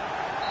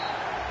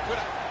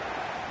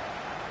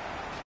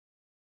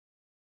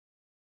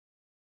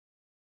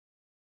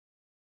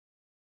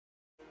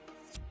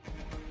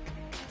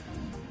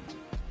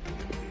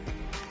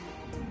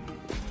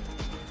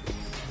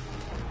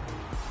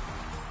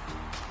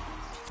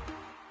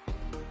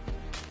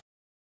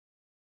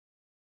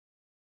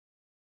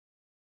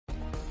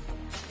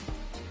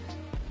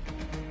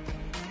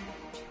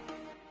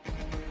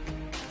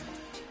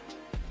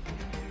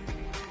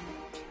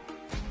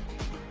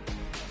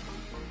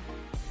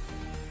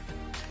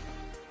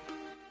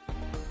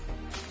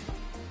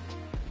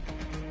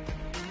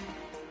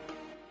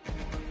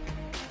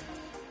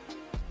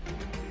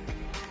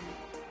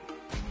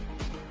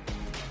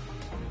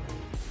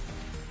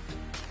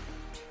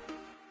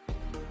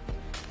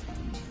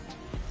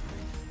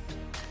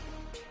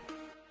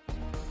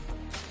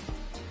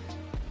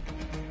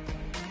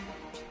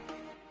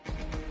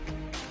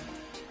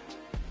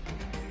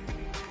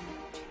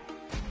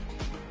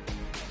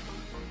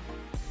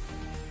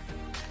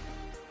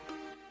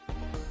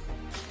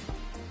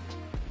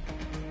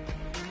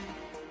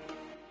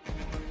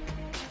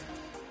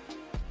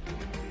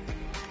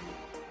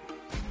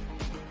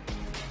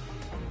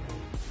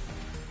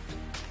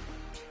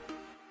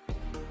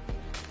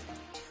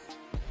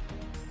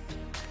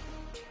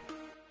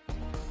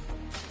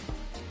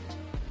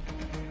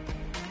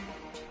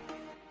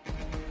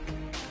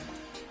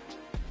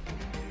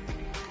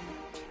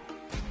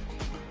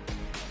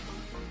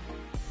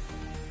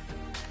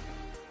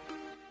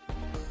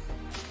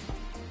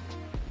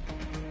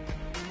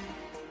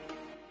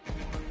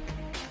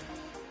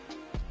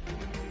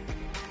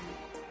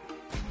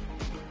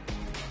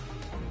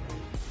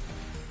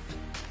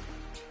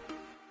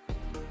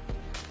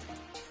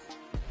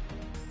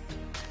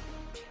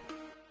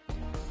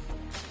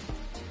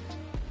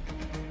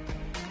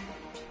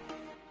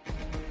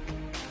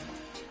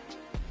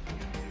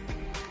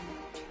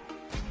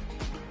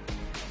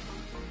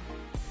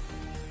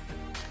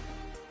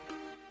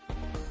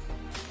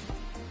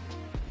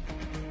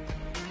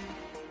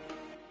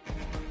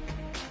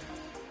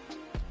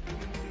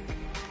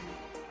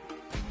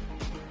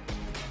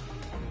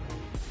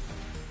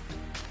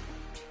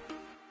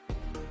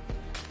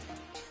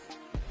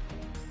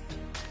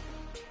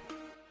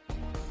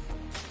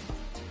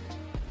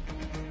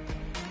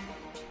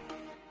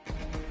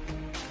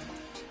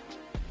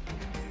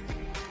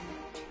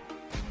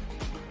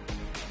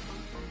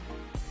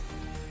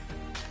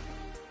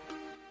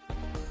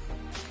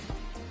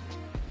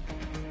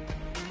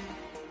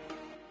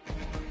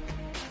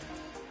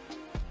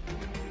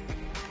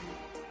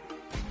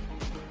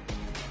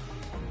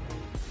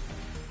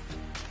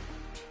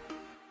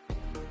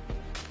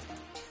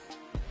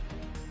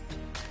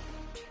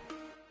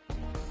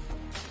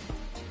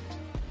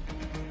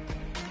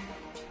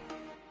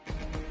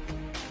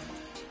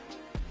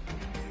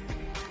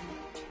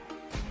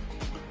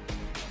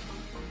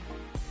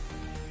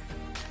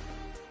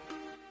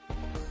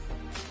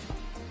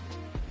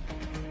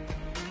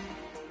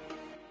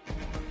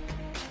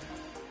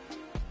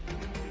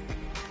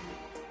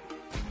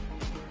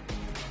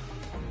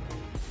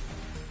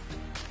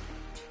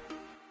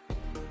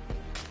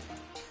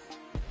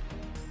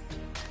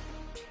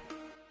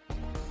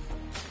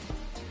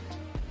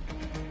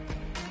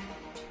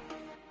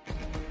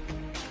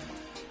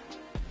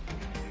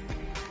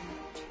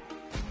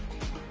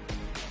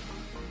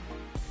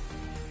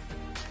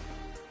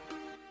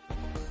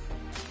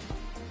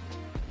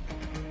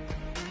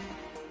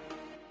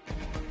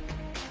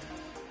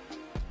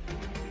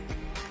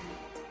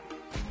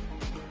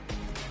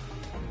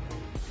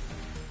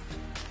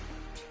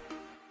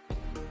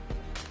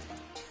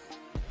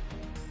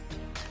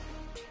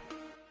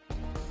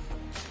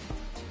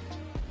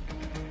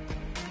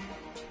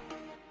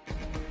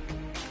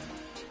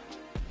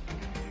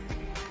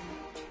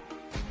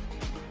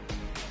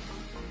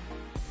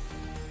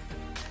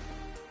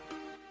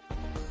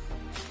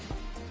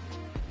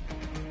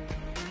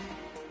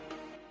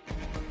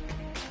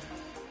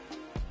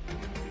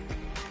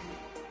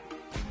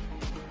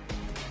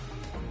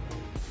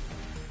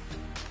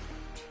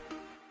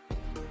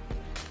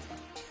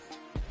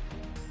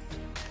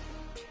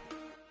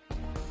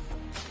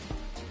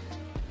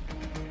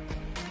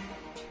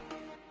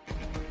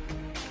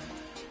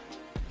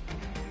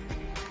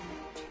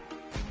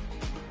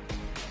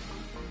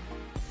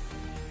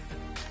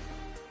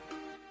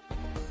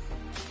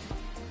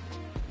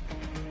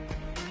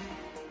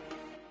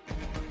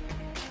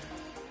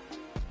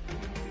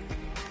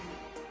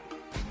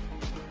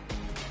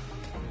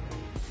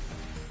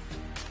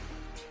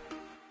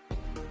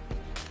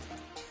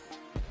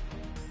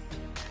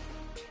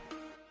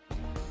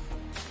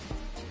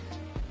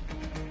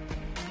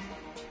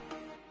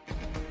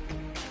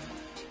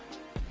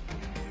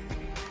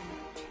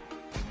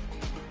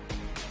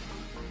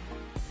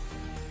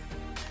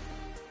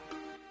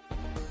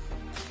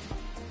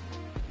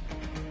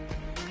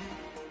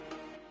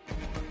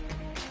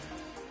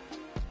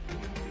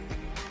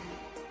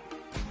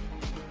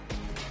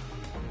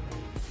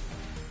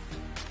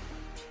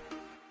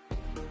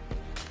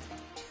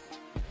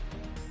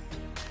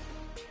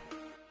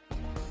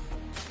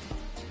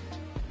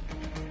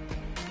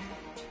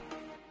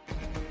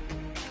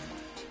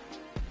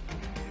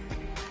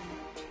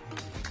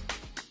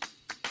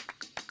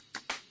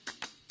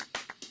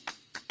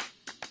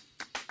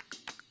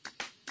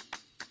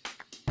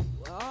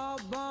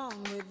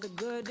 the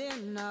good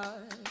in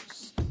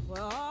us. We're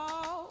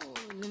all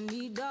in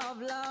need of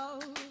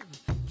love.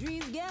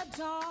 Dreams get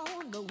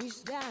torn, but we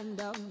stand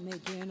up,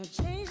 making a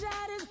change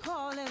that is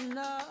calling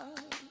us.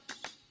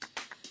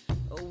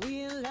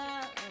 We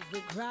laugh, we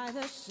cry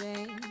the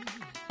same.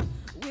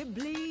 We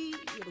bleed,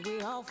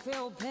 we all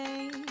feel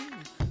pain.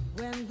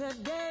 When the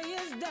day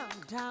is done,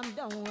 time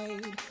don't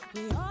wait.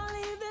 We all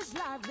leave this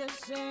life the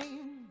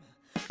same.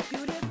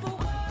 Beautiful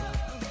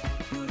world,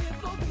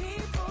 beautiful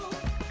people,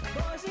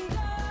 boys and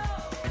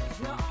girls,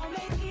 we're all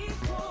made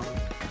equal.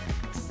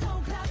 So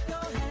clap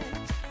your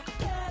hands,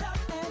 get up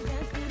and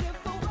dance.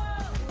 Beautiful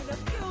world, the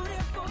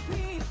beautiful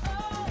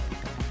people.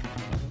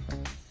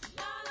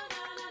 Na na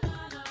na na na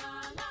na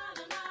na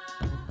na na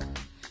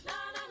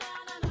na na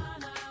na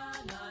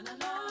na na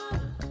na.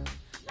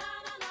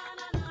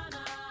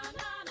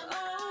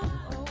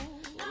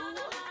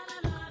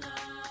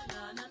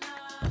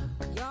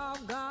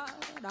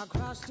 Our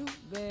cross to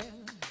bear.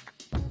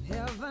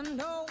 Heaven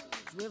knows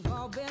we've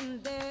all been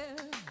there.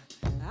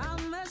 Our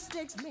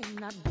mistakes may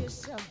not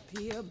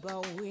disappear,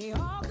 but we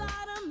all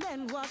gotta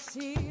mend what's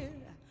here.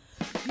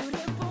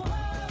 Beautiful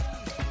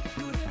world,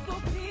 beautiful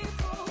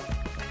people,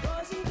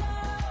 boys and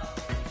girls,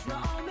 we're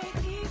all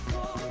made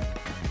equal.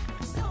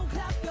 So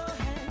clap your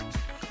hands,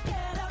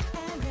 get up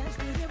and dance.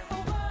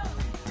 Beautiful world,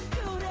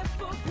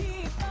 beautiful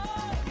people,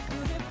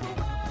 beautiful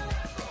world,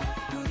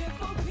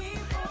 beautiful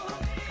people,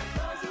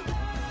 boys and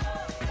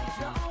girls,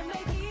 we're all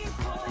made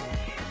equal.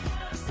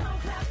 So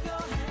clap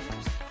your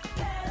hands,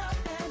 get up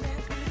and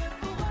dance.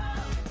 Beautiful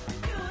world,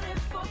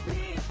 beautiful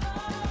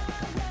people.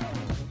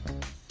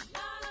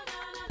 Na na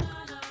na na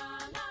na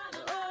na na.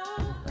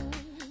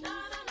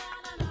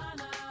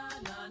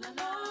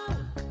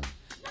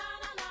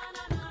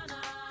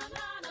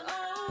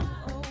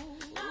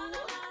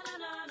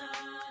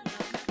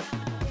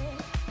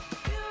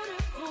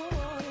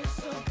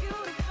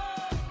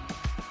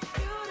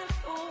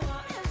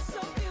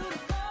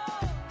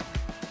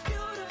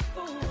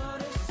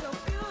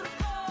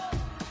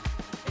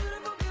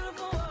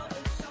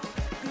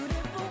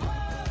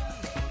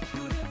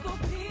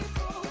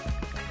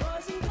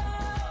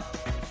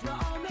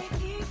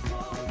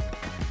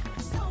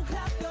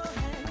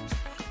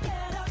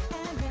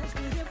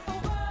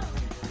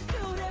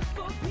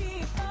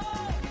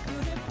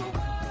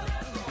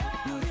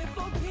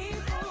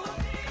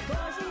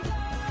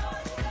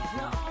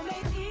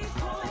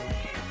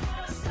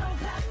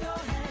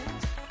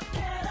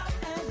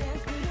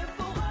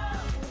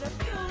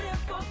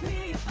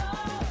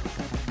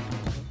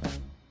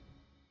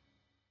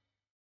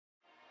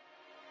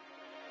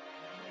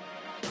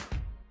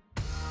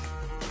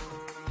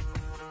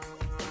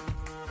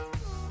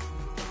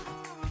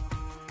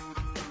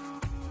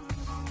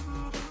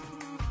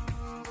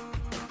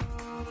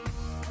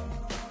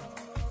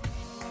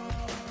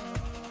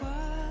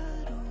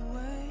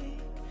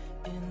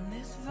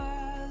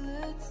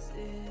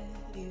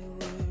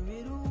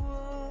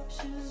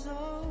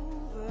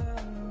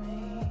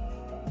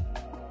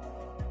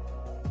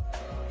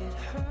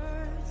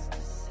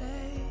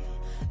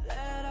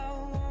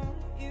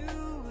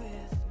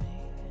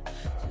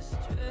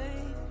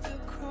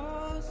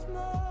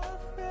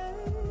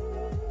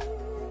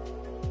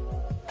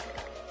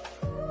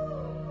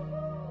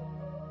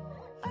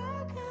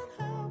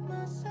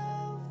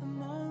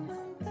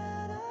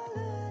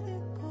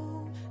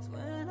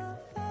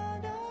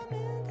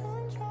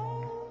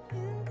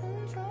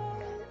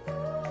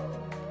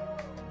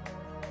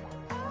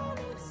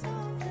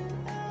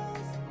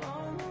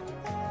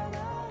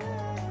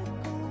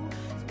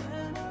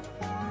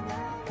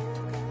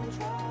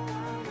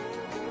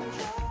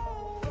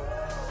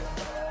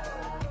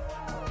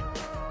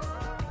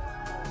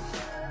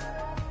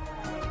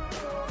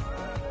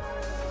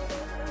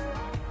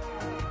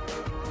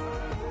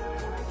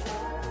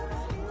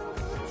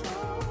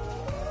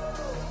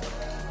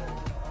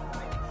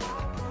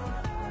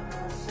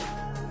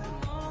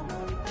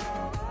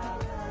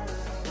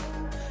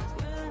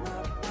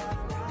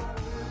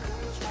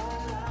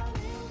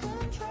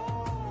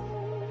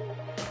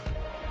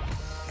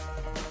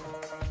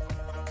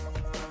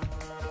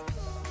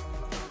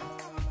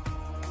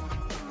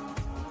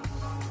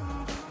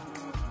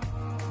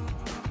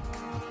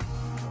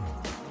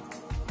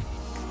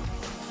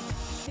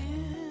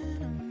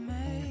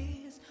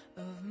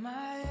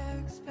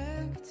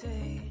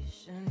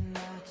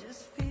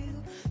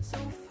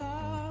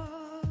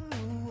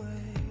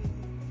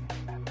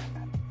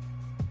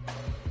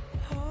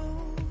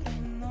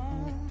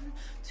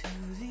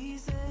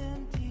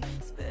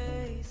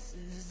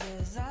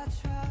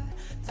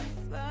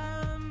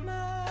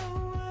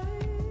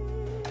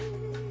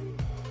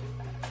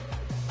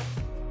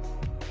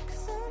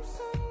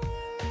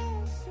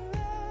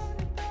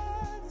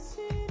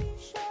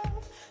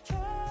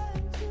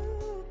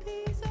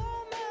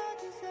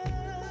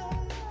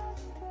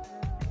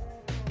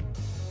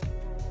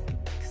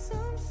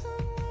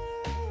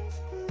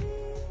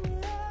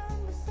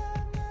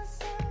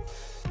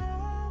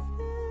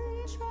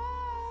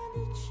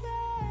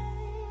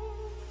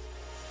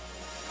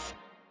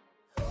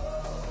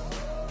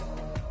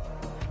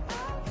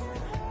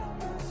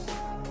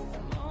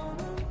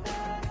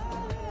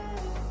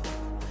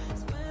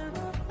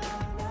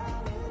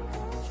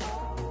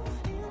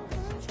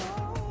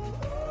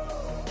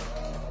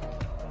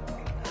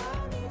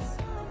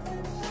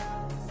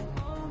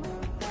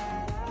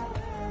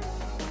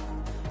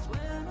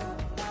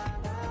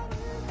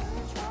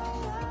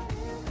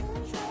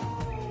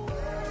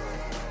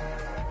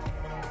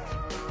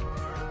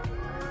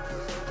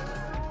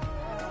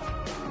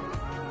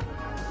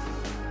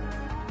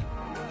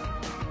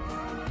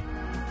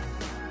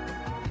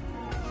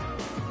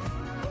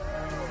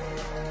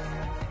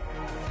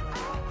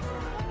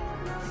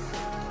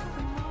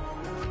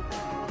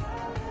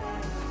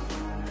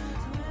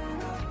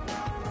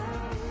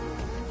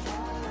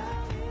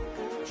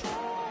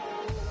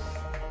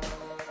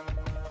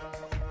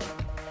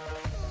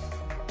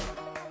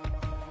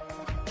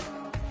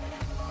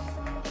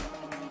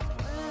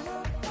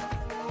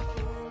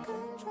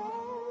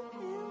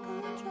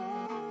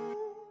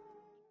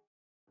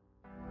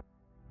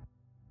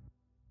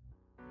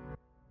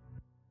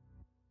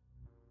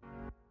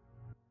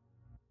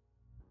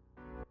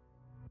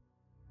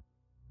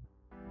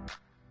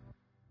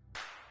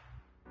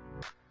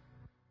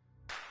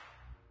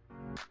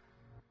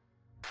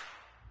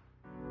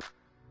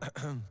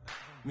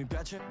 Mi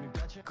piace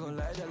con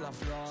lei della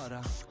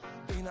flora.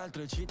 In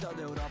altre città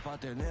d'Europa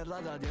tenerla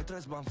da dietro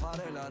e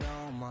sbanfare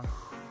l'aroma.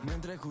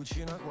 Mentre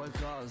cucina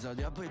qualcosa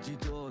di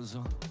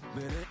appetitoso.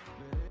 Bere,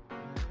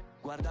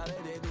 guardare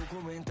dei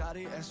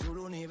documentari e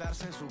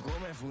sull'universo e su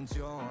come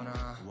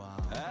funziona.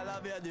 È la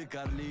via di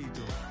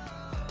Carlito,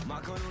 ma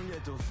con un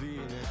lieto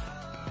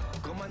fine.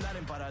 Come andare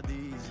in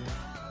paradiso,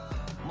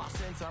 ma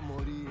senza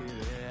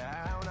morire.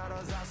 È una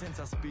rosa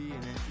senza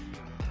spine.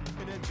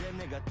 Energie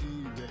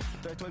negative,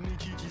 tra i tuoi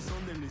amici ci sono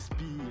delle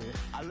spie.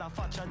 Alla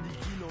faccia di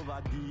chi lo va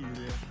a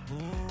dire.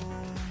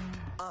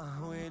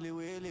 Willy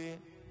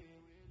Willy,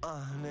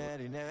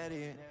 neri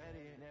neri,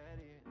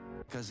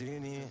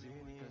 casini,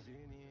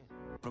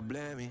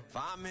 problemi.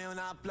 Fammi un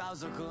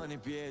applauso con i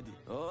piedi,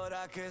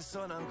 ora che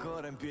sono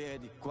ancora in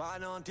piedi. Qua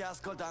non ti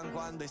ascoltano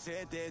quando hai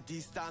sete,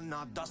 ti stanno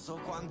addosso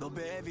quando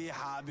bevi.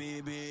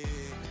 Habibi,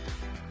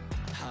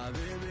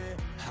 Habibi,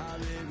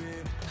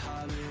 Habibi,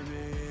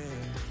 Habibi,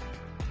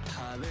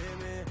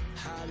 Habibi,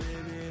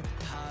 Habibi,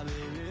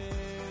 Habibi,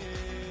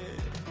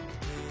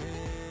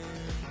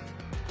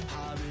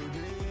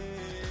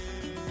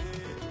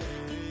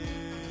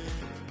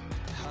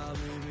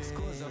 Habibi.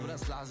 Scusa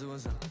Bresla,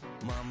 Susa,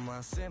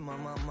 mamma se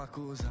mamma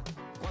accusa.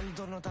 Quando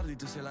torno tardi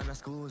tu sei la mia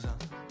scusa.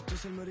 Tu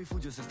sei il mio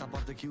rifugio se sta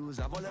porta è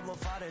chiusa. Volevo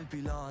fare il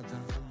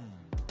pilota,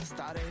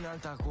 stare in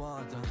alta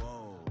quota,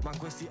 ma in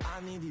questi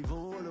anni di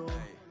volo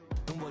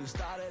non voglio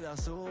stare da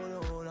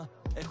solo, no.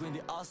 E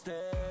quindi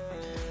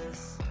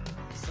hostess,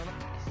 sono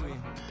qui,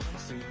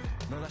 sì,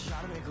 non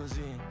lasciarmi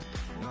così,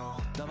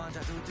 no, davanti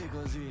a tutti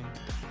così.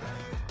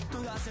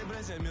 Tu da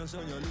sempre sei il mio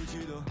sogno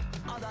lucido,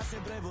 ho da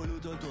sempre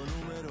voluto il tuo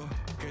numero.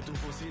 Che tu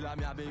fossi la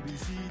mia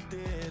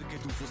babysitter, che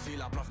tu fossi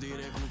la prof di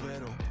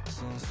recupero.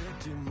 Sono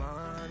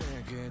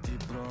settimane che ti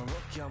provo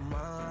a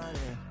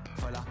chiamare,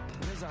 fai la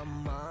presa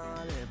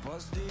male,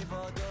 posti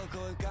foto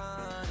col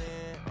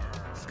cane.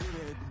 Scrivi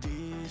e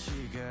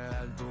dici che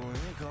è il tuo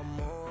unico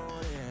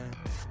amore.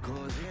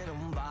 Così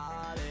non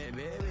vale,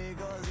 baby,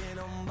 così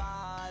non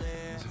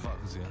vale. Non si fa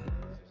così,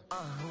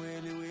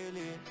 Willy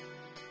Willy,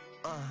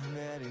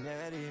 neri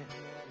neri,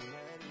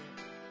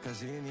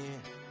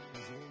 casini,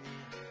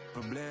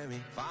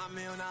 problemi.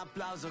 Fammi un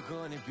applauso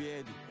con i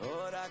piedi,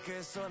 ora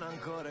che sono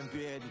ancora in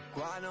piedi.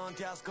 Qua non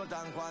ti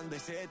ascoltano quando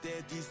hai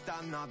sete, ti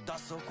stanno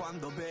addosso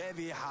quando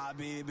bevi.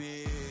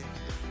 Habibi,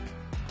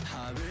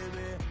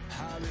 Habibi,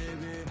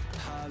 Habibi,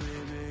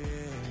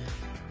 Habibi,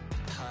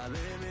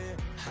 Habibi,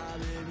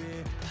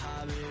 Habibi,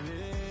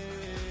 Habibi.